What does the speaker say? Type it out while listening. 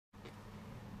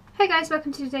Hey guys,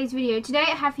 welcome to today's video. Today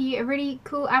I have for you a really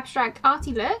cool abstract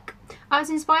arty look. I was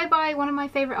inspired by one of my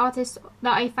favourite artists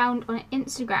that I found on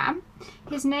Instagram.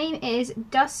 His name is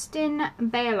Dustin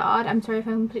Bailard. I'm sorry if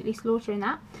I'm completely slaughtering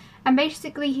that. And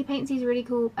basically he paints these really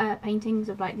cool paintings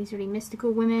of like these really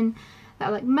mystical women that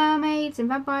are like mermaids and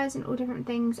vampires and all different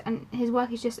things, and his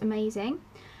work is just amazing.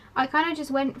 I kind of just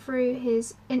went through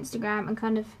his Instagram and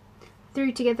kind of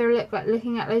threw together a look, like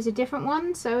looking at loads of different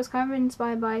ones, so I was kind of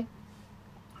inspired by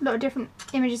a lot of different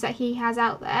images that he has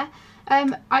out there.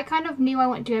 I kind of knew I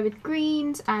wanted to go with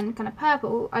greens and kind of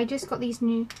purple. I just got these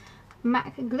new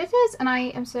MAC glitters and I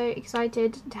am so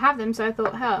excited to have them, so I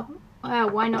thought,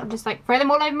 why not just like throw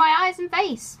them all over my eyes and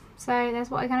face? So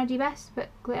that's what I kind of do best, put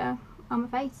glitter on my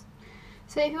face.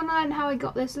 So if you want to learn how I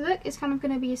got this look, it's kind of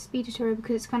going to be a speed tutorial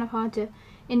because it's kind of hard to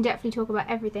in-depthly talk about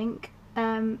everything.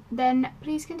 Then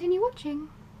please continue watching.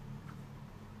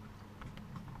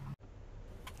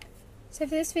 So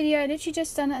for this video, I literally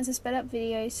just done it as a sped up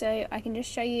video, so I can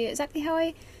just show you exactly how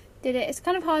I did it. It's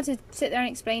kind of hard to sit there and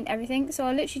explain everything, so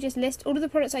I'll literally just list all of the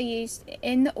products I used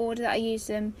in the order that I used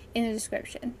them in the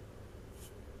description.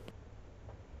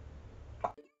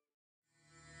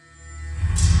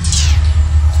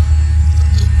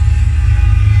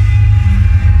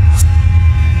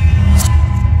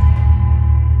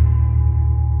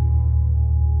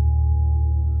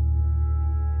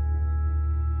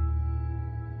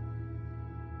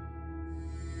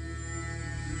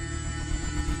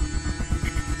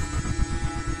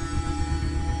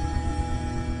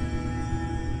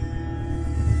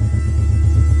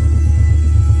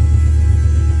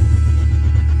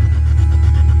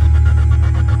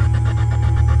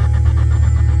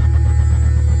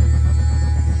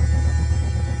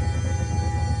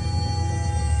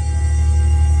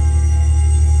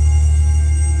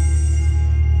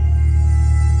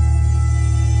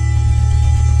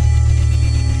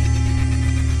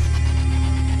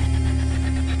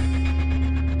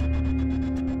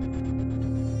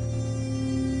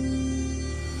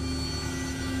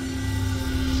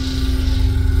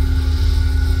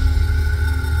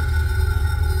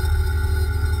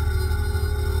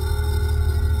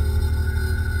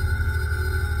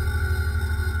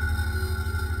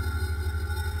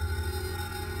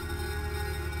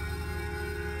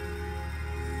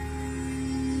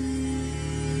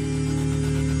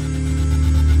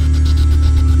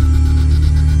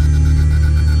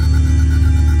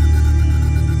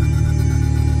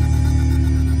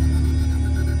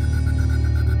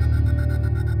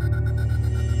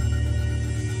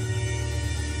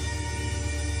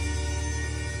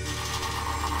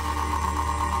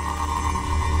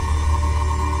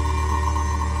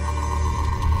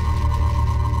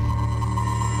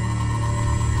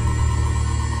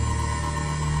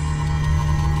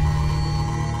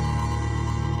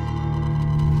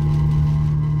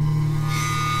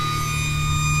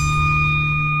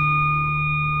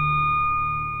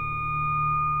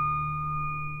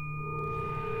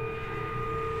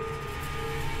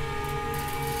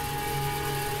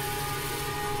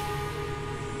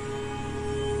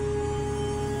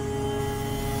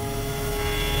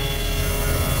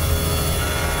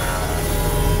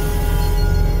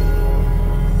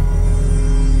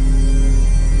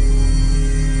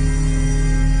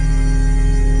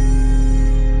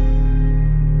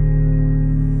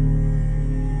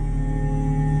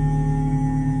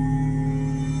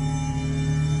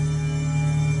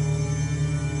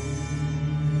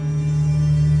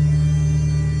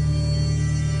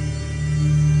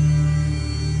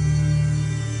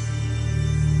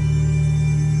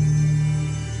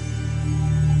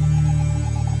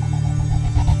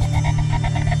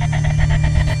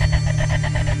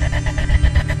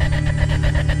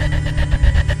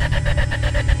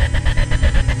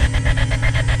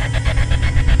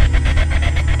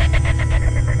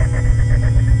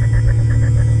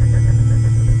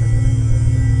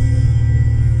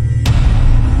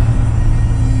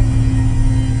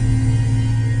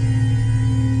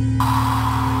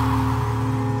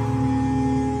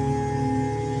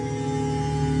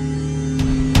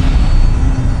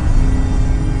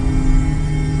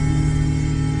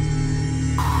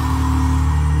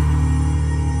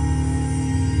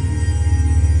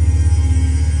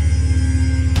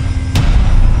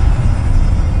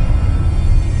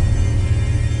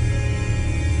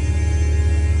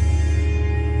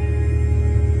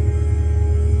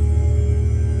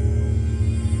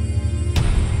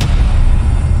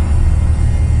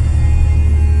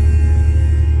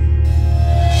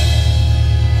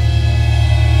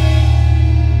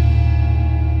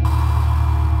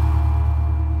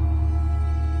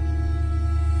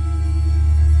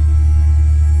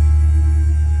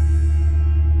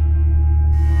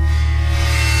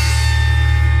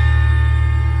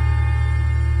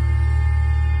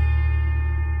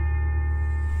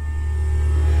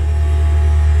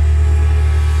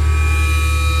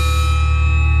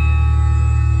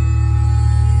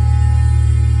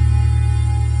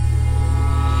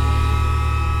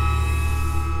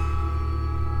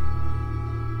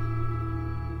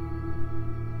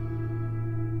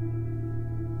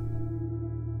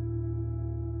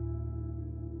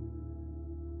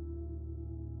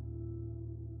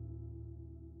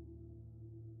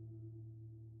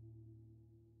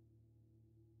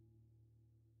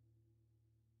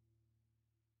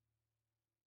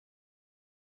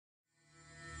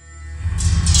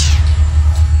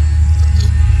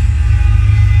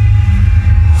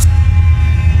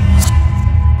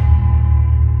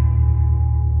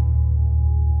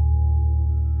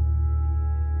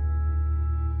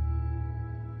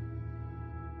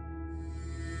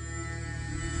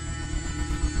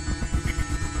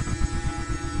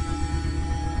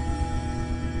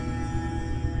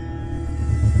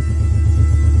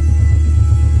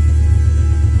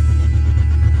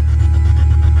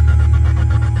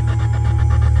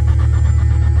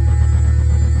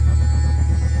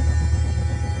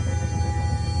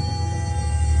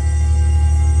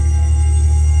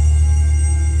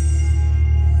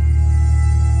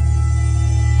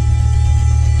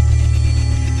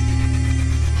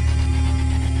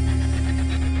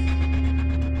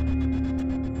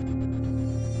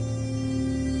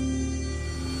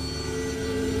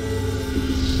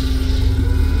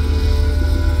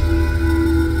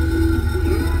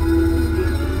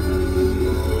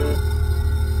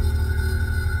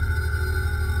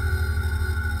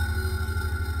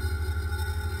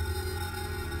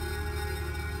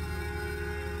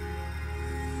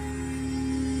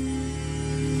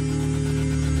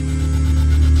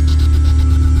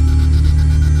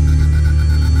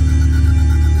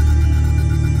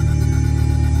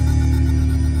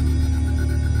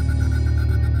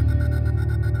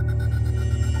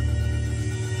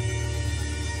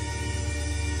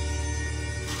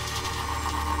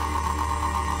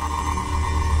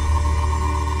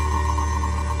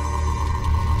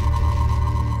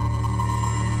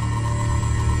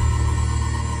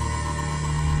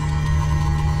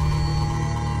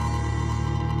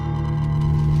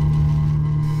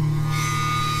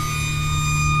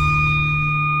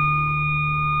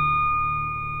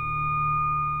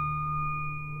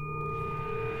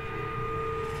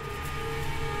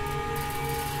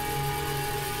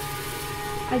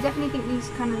 definitely think these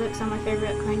kind of looks are my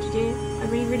favourite kind to do. I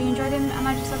really enjoy them, and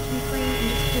I just love to be free and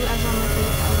just do whatever on my free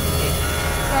time I want to do.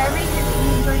 So I really hope that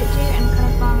you enjoyed it too and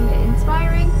kind of found it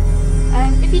inspiring.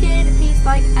 If you did, please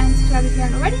like and subscribe if you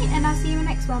haven't already, and I'll see you in the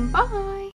next one. Bye!